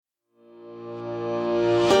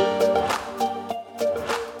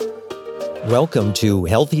Welcome to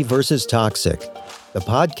Healthy versus Toxic, the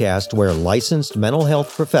podcast where licensed mental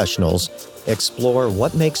health professionals explore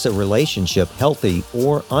what makes a relationship healthy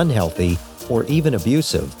or unhealthy or even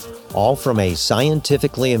abusive, all from a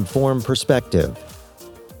scientifically informed perspective.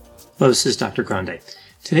 Hello, this is Dr. Grande.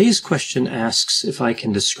 Today's question asks if I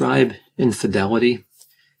can describe infidelity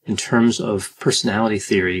in terms of personality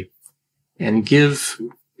theory and give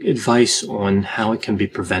advice on how it can be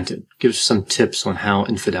prevented, give some tips on how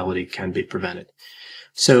infidelity can be prevented.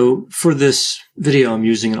 So for this video, I'm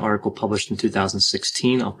using an article published in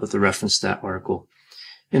 2016. I'll put the reference to that article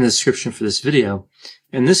in the description for this video.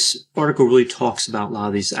 And this article really talks about a lot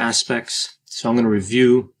of these aspects. So I'm going to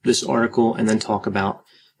review this article and then talk about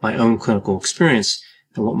my own clinical experience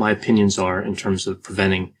and what my opinions are in terms of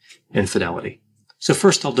preventing infidelity. So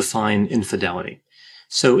first, I'll define infidelity.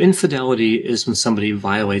 So infidelity is when somebody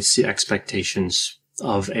violates the expectations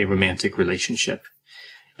of a romantic relationship.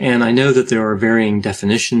 And I know that there are varying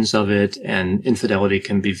definitions of it, and infidelity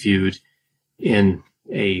can be viewed in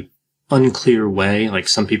a unclear way. Like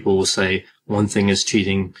some people will say one thing is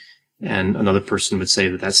cheating, and another person would say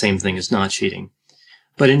that that same thing is not cheating.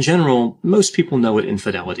 But in general, most people know what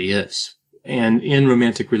infidelity is. And in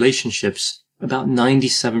romantic relationships, about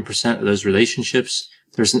 97% of those relationships,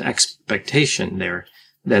 there's an expectation there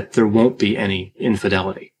that there won't be any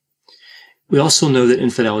infidelity. We also know that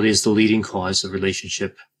infidelity is the leading cause of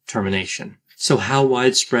relationship termination. So how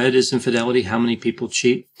widespread is infidelity? How many people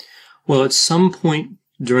cheat? Well, at some point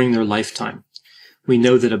during their lifetime, we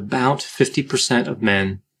know that about 50% of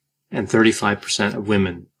men and 35% of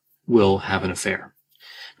women will have an affair.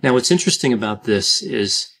 Now, what's interesting about this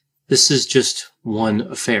is just one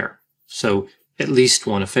affair. So at least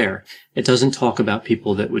one affair. It doesn't talk about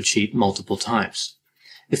people that would cheat multiple times.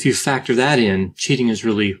 If you factor that in, cheating is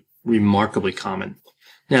really remarkably common.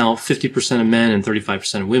 Now, 50% of men and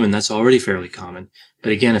 35% of women, that's already fairly common.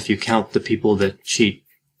 But again, if you count the people that cheat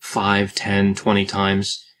 5, 10, 20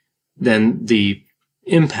 times, then the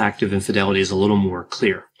impact of infidelity is a little more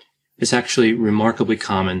clear. It's actually remarkably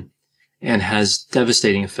common and has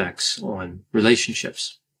devastating effects on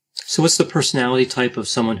relationships. So what's the personality type of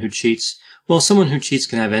someone who cheats? Well, someone who cheats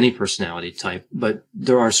can have any personality type, but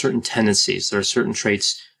there are certain tendencies, there are certain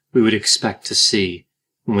traits we would expect to see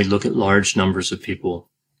when we look at large numbers of people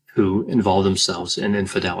who involve themselves in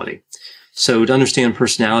infidelity. So to understand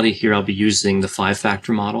personality here, I'll be using the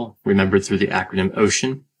 5-factor model, remembered through the acronym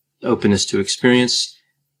OCEAN: openness to experience,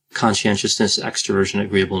 conscientiousness, extroversion,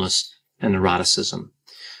 agreeableness, and neuroticism.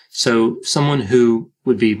 So someone who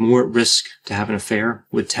would be more at risk to have an affair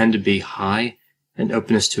would tend to be high in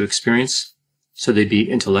openness to experience. So they'd be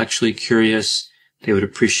intellectually curious. They would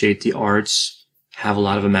appreciate the arts, have a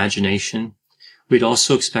lot of imagination. We'd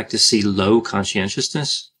also expect to see low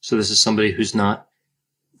conscientiousness. So this is somebody who's not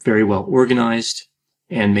very well organized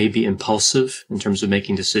and may be impulsive in terms of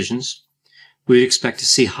making decisions. We'd expect to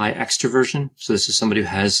see high extroversion. So this is somebody who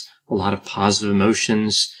has a lot of positive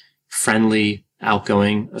emotions, friendly,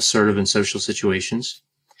 outgoing, assertive in social situations.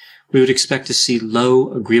 We would expect to see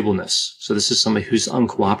low agreeableness. So this is somebody who's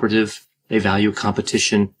uncooperative. They value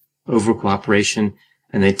competition over cooperation,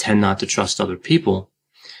 and they tend not to trust other people.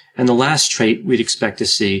 And the last trait we'd expect to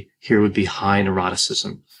see here would be high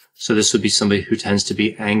neuroticism. So this would be somebody who tends to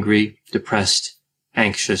be angry, depressed,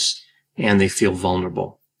 anxious, and they feel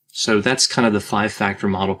vulnerable. So that's kind of the 5-factor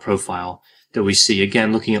model profile that we see,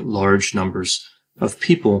 again, looking at large numbers of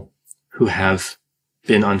people who have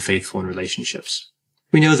been unfaithful in relationships.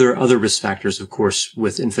 We know there are other risk factors, of course,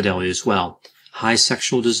 with infidelity as well. High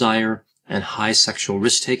sexual desire and high sexual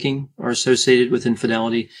risk-taking are associated with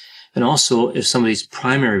infidelity. And also, if somebody's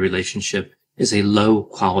primary relationship is a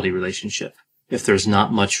low-quality relationship, if there's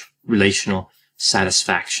not much relational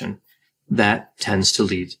satisfaction, that tends to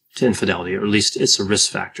lead to infidelity, or at least it's a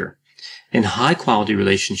risk factor. In high-quality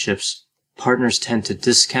relationships, partners tend to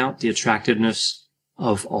discount the attractiveness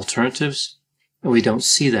of alternatives, and we don't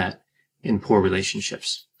see that in poor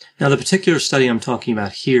relationships. Now, the particular study I'm talking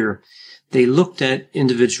about here, they looked at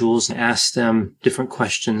individuals and asked them different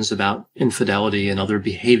questions about infidelity and other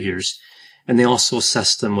behaviors, and they also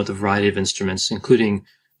assessed them with a variety of instruments, including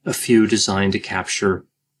a few designed to capture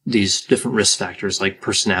these different risk factors like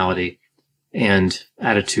personality and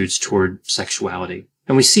attitudes toward sexuality.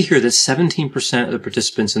 And we see here that 17% of the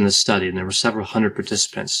participants in this study, and there were several hundred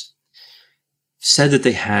participants, said that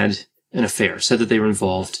they had an affair, said that they were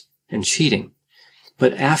involved in cheating.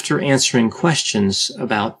 But after answering questions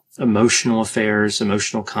about emotional affairs,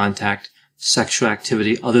 emotional contact, sexual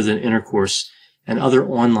activity other than intercourse, and other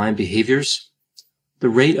online behaviors, the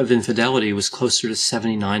rate of infidelity was closer to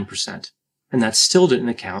 79%. And that still didn't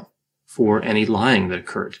account for any lying that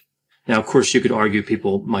occurred. Now, of course, you could argue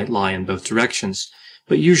people might lie in both directions,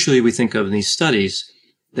 but usually we think of in these studies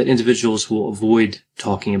that individuals will avoid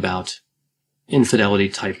talking about infidelity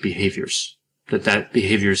type behaviors, that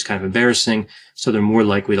behavior is kind of embarrassing, so they're more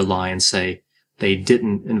likely to lie and say they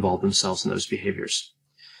didn't involve themselves in those behaviors.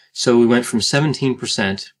 So we went from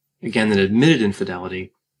 17%, again, that admitted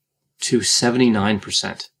infidelity to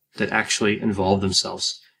 79% that actually involved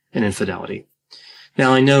themselves in infidelity.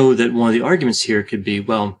 Now, I know that one of the arguments here could be,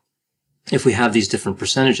 well, if we have these different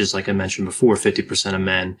percentages, like I mentioned before, 50% of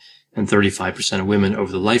men and 35% of women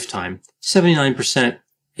over the lifetime, 79%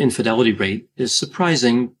 infidelity rate is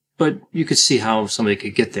surprising, but you could see how somebody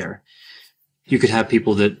could get there. You could have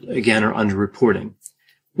people that, again, are underreporting.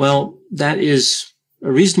 Well, that is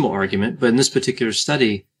a reasonable argument, but in this particular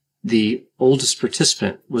study, the oldest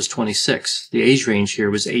participant was 26. The age range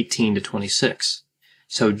here was 18 to 26.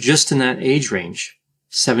 So just in that age range,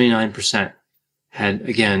 79% had,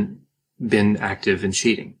 again, been active in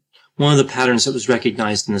cheating. One of the patterns that was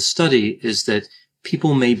recognized in the study is that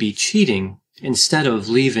people may be cheating instead of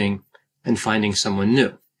leaving and finding someone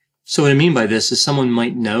new. So what I mean by this is someone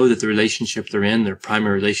might know that the relationship they're in, their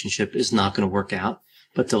primary relationship, is not going to work out,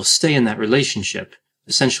 but they'll stay in that relationship,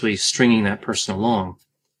 essentially stringing that person along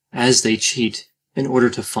as they cheat in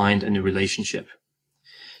order to find a new relationship.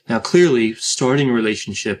 Now, clearly, starting a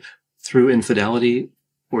relationship through infidelity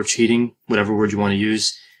or cheating, whatever word you want to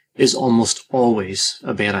use, is almost always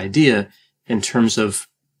a bad idea in terms of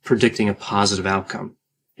predicting a positive outcome.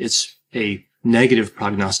 It's a negative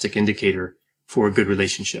prognostic indicator for a good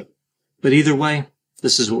relationship. But either way,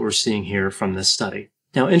 this is what we're seeing here from this study.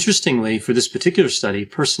 Now, interestingly, for this particular study,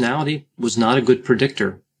 personality was not a good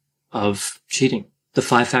predictor of cheating. The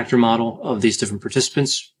 5-factor model of these different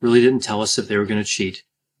participants really didn't tell us if they were going to cheat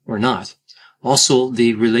or not. Also,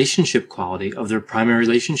 the relationship quality of their primary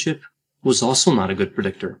relationship was also not a good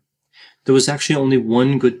predictor. There was actually only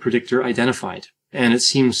one good predictor identified, and it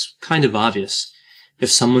seems kind of obvious.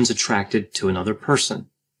 If someone's attracted to another person,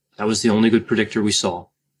 that was the only good predictor we saw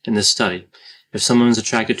in this study. If someone's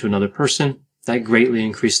attracted to another person, that greatly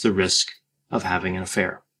increased the risk of having an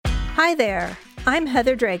affair. Hi there, I'm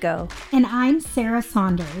Heather Drago. And I'm Sarah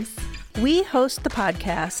Saunders. We host the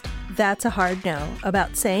podcast, That's a Hard No,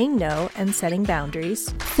 about saying no and setting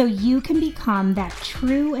boundaries, so you can become that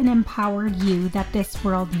true and empowered you that this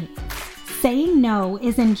world needs. Saying no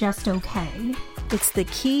isn't just okay. It's the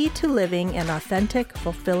key to living an authentic,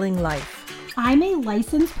 fulfilling life. I'm a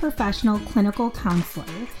licensed professional clinical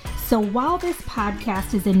counselor, so while this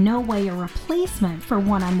podcast is in no way a replacement for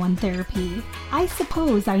one-on-one therapy, I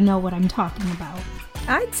suppose I know what I'm talking about.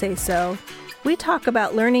 I'd say so. We talk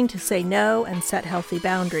about learning to say no and set healthy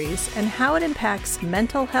boundaries and how it impacts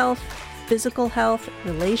mental health, physical health,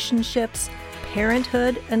 relationships,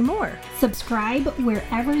 parenthood, and more. Subscribe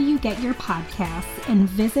wherever you get your podcasts and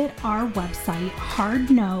visit our website,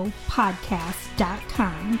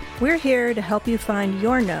 hardnopodcast.com. We're here to help you find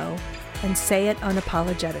your no and say it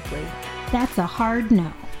unapologetically. That's a hard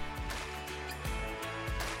no.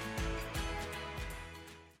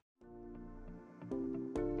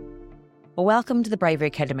 Welcome to the Bravery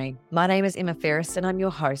Academy. My name is Emma Ferris and I'm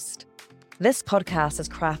your host. This podcast is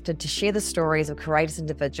crafted to share the stories of courageous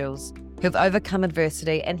individuals who have overcome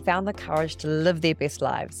adversity and found the courage to live their best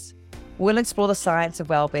lives. We'll explore the science of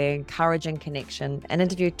well-being, courage and connection, and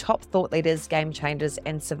interview top thought leaders, game changers,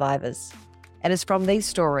 and survivors. It is from these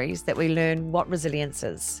stories that we learn what resilience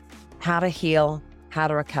is, how to heal, how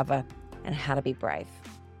to recover, and how to be brave.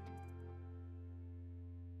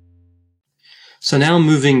 So now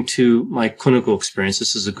moving to my clinical experience,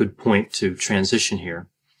 this is a good point to transition here.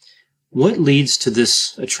 What leads to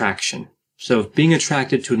this attraction? So if being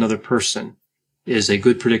attracted to another person is a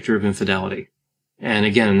good predictor of infidelity, and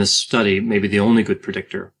again, in this study, maybe the only good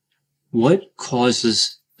predictor, what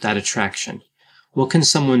causes that attraction? What can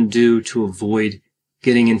someone do to avoid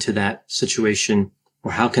getting into that situation,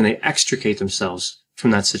 or how can they extricate themselves from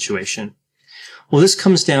that situation? Well, this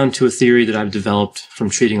comes down to a theory that I've developed from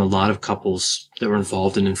treating a lot of couples that were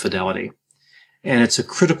involved in infidelity. And it's a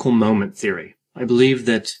critical moment theory. I believe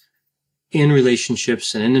that in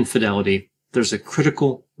relationships and in infidelity, there's a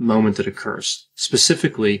critical moment that occurs,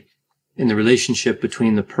 specifically in the relationship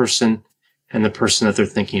between the person and the person that they're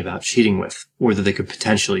thinking about cheating with, or that they could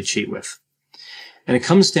potentially cheat with. And it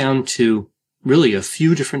comes down to really a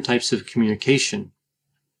few different types of communication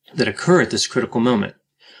that occur at this critical moment.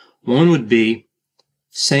 One would be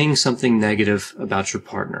saying something negative about your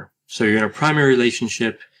partner. So you're in a primary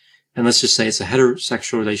relationship, and let's just say it's a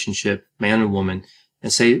heterosexual relationship, man and woman,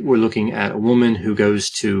 and say we're looking at a woman who goes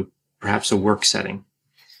to perhaps a work setting,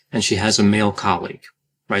 and she has a male colleague,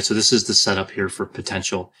 right? So this is the setup here for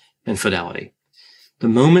potential infidelity. The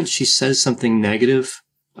moment she says something negative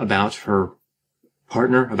about her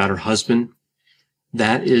partner, about her husband,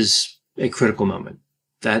 that is a critical moment.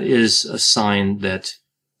 That is a sign that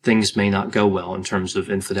things may not go well in terms of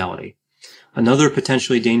infidelity. Another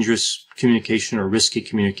potentially dangerous communication or risky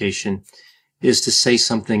communication is to say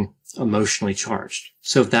something emotionally charged.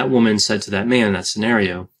 So if that woman said to that man in that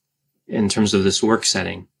scenario, in terms of this work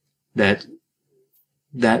setting, that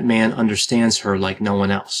that man understands her like no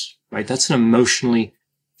one else, right? That's an emotionally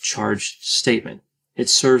charged statement. It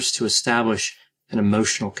serves to establish an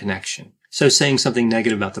emotional connection. So saying something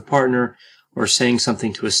negative about the partner or saying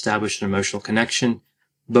something to establish an emotional connection,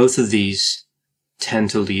 both of these tend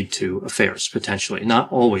to lead to affairs, potentially. Not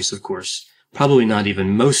always, of course, probably not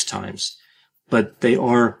even most times, but they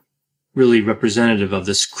are really representative of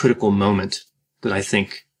this critical moment that I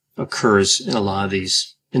think occurs in a lot of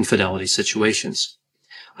these infidelity situations.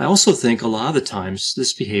 I also think a lot of the times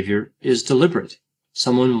this behavior is deliberate.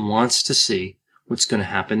 Someone wants to see what's going to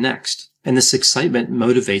happen next, and this excitement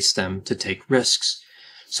motivates them to take risks.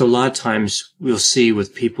 So a lot of times we'll see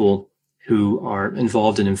with people who are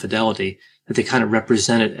involved in infidelity that they kind of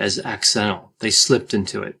represent it as accidental. They slipped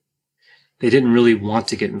into it. They didn't really want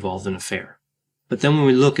to get involved in an affair. But then when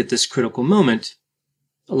we look at this critical moment,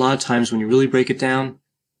 a lot of times when you really break it down,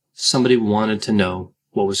 somebody wanted to know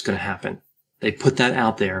what was going to happen. They put that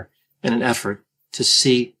out there in an effort to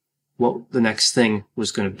see what the next thing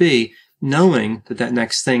was going to be, knowing that that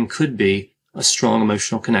next thing could be a strong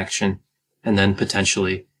emotional connection and then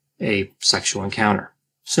potentially a sexual encounter.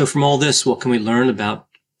 So from all this, what can we learn about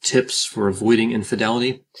tips for avoiding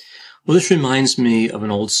infidelity? Well, this reminds me of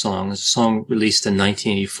an old song. It's a song released in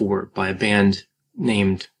 1984 by a band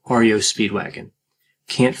named REO Speedwagon.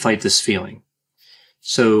 Can't Fight This Feeling.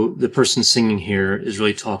 So the person singing here is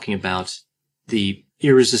really talking about the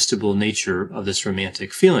irresistible nature of this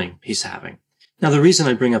romantic feeling he's having. Now, the reason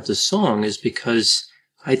I bring up this song is because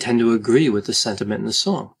I tend to agree with the sentiment in the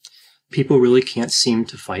song. People really can't seem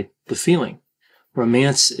to fight the feeling.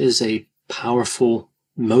 Romance is a powerful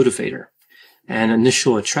motivator, and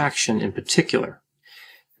initial attraction in particular.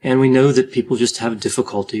 And we know that people just have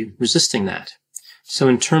difficulty resisting that. So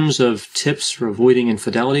in terms of tips for avoiding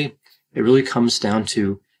infidelity, it really comes down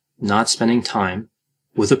to not spending time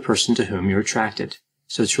with a person to whom you're attracted.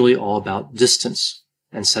 So it's really all about distance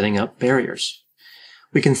and setting up barriers.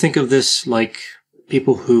 We can think of this like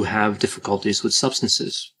people who have difficulties with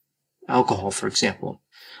substances, alcohol, for example.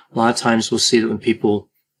 A lot of times we'll see that when people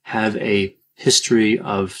have a history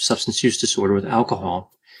of substance use disorder with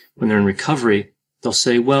alcohol, when they're in recovery, they'll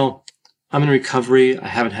say, well, I'm in recovery. I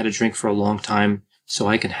haven't had a drink for a long time, so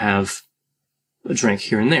I can have a drink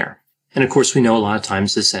here and there. And of course, we know a lot of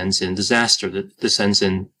times this ends in disaster, that this ends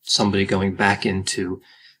in somebody going back into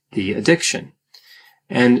the addiction.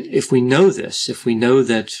 And if we know this, if we know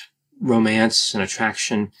that romance and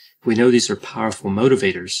attraction, if we know these are powerful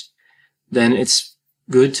motivators, then it's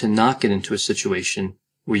good to not get into a situation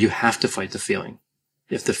where you have to fight the feeling.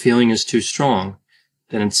 If the feeling is too strong,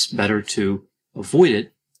 then it's better to avoid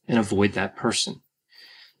it and avoid that person.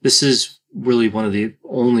 This is really one of the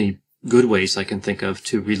only good ways I can think of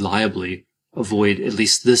to reliably avoid at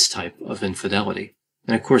least this type of infidelity.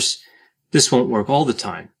 And of course, this won't work all the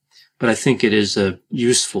time, but I think it is a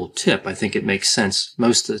useful tip. I think it makes sense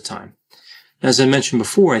most of the time. As I mentioned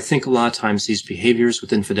before, I think a lot of times these behaviors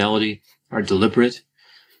with infidelity are deliberate.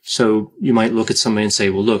 So you might look at somebody and say,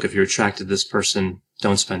 well, look, if you're attracted to this person,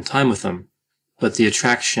 don't spend time with them. But the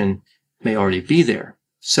attraction may already be there.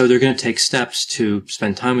 So they're going to take steps to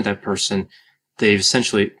spend time with that person. They've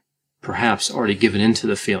essentially perhaps already given into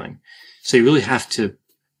the feeling. So you really have to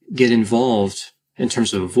get involved in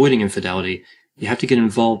terms of avoiding infidelity. You have to get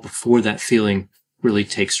involved before that feeling really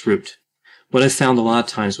takes root. What I've found a lot of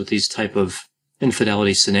times with these type of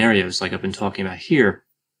infidelity scenarios, like I've been talking about here,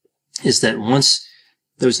 is that once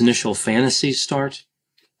those initial fantasies start,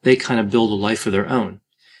 they kind of build a life of their own.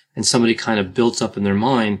 And somebody kind of builds up in their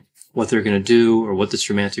mind what they're going to do or what this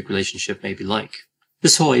romantic relationship may be like.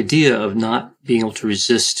 This whole idea of not being able to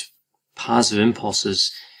resist positive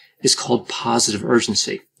impulses is called positive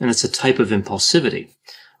urgency, and it's a type of impulsivity.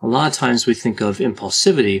 A lot of times we think of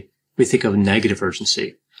impulsivity, we think of negative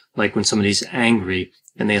urgency, like when somebody's angry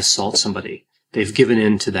and they assault somebody. They've given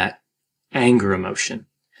in to that anger emotion.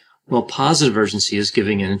 Well, positive urgency is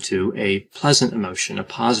giving in to a pleasant emotion, a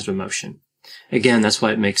positive emotion. Again, that's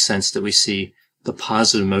why it makes sense that we see the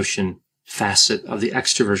positive emotion facet of the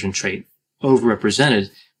extroversion trait overrepresented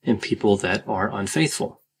in people that are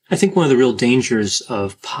unfaithful. I think one of the real dangers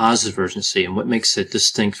of positive urgency and what makes it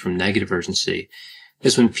distinct from negative urgency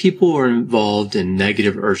is when people are involved in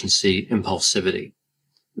negative urgency impulsivity.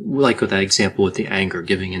 like with that example with the anger,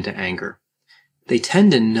 giving into anger, they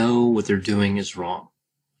tend to know what they're doing is wrong,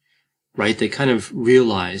 right? They kind of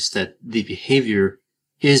realize that the behavior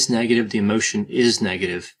is negative, the emotion is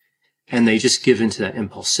negative, and they just give into that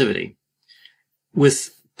impulsivity.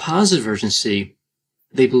 With positive urgency,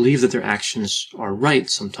 they believe that their actions are right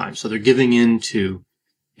sometimes. So they're giving in to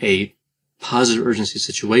a positive urgency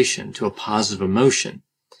situation, to a positive emotion.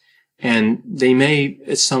 And they may,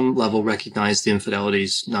 at some level, recognize the infidelity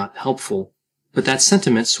is not helpful, but that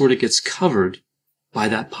sentiment sort of gets covered by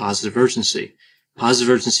that positive urgency.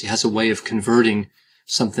 Positive urgency has a way of converting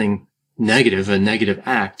something negative, a negative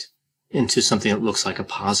act, into something that looks like a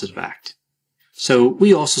positive act. So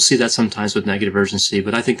we also see that sometimes with negative urgency,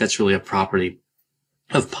 but I think that's really a property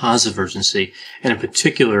of positive urgency, and in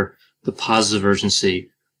particular, the positive urgency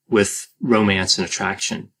with romance and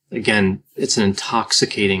attraction. Again, it's an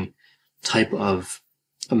intoxicating type of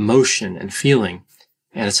emotion and feeling,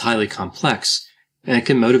 and it's highly complex, and it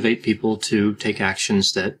can motivate people to take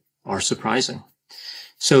actions that are surprising.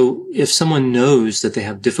 So if someone knows that they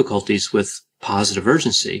have difficulties with positive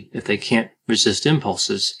urgency, if they can't resist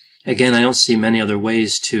impulses, again, I don't see many other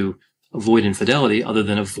ways to avoid infidelity other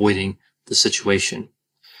than avoiding the situation.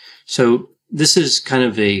 So this is kind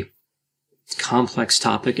of a complex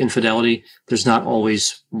topic, infidelity. There's not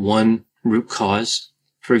always one root cause.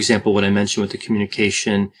 For example, what I mentioned with the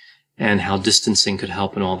communication and how distancing could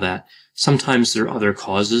help and all that. Sometimes there are other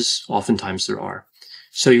causes. Oftentimes there are.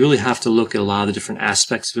 So you really have to look at a lot of the different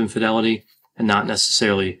aspects of infidelity and not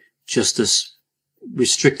necessarily just this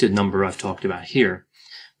restricted number I've talked about here.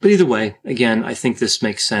 But either way, again, I think this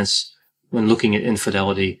makes sense when looking at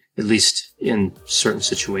infidelity, at least in certain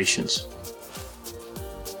situations.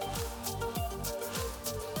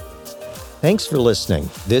 Thanks for listening.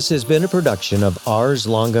 This has been a production of Ars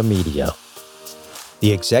Longa Media.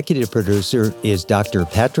 The executive producer is Dr.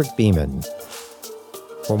 Patrick Beeman.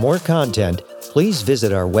 For more content, please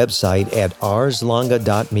visit our website at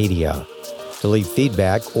arslonga.media. To leave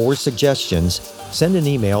feedback or suggestions, send an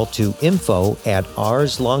email to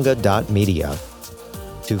info@arslonga.media.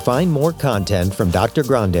 To find more content from Dr.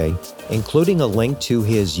 Grande, including a link to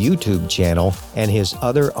his YouTube channel and his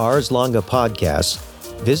other Ars Longa podcasts,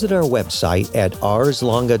 visit our website at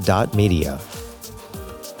arslonga.media.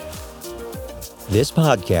 This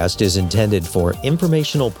podcast is intended for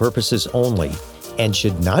informational purposes only and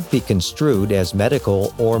should not be construed as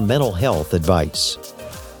medical or mental health advice.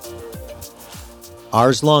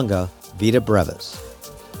 Ars Longa, Vita Brevis.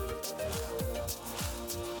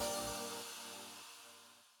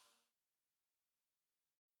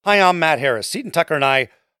 Hi, I'm Matt Harris. Seton Tucker and I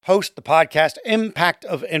host the podcast Impact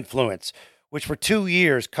of Influence, which for 2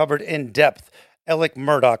 years covered in depth Alec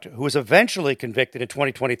Murdaugh, who was eventually convicted in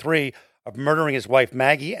 2023 of murdering his wife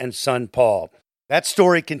Maggie and son Paul. That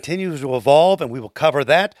story continues to evolve, and we will cover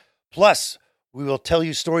that. Plus, we will tell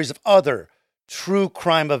you stories of other true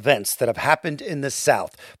crime events that have happened in the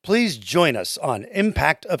South. Please join us on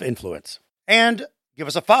Impact of Influence. And give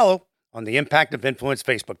us a follow on the Impact of Influence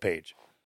Facebook page.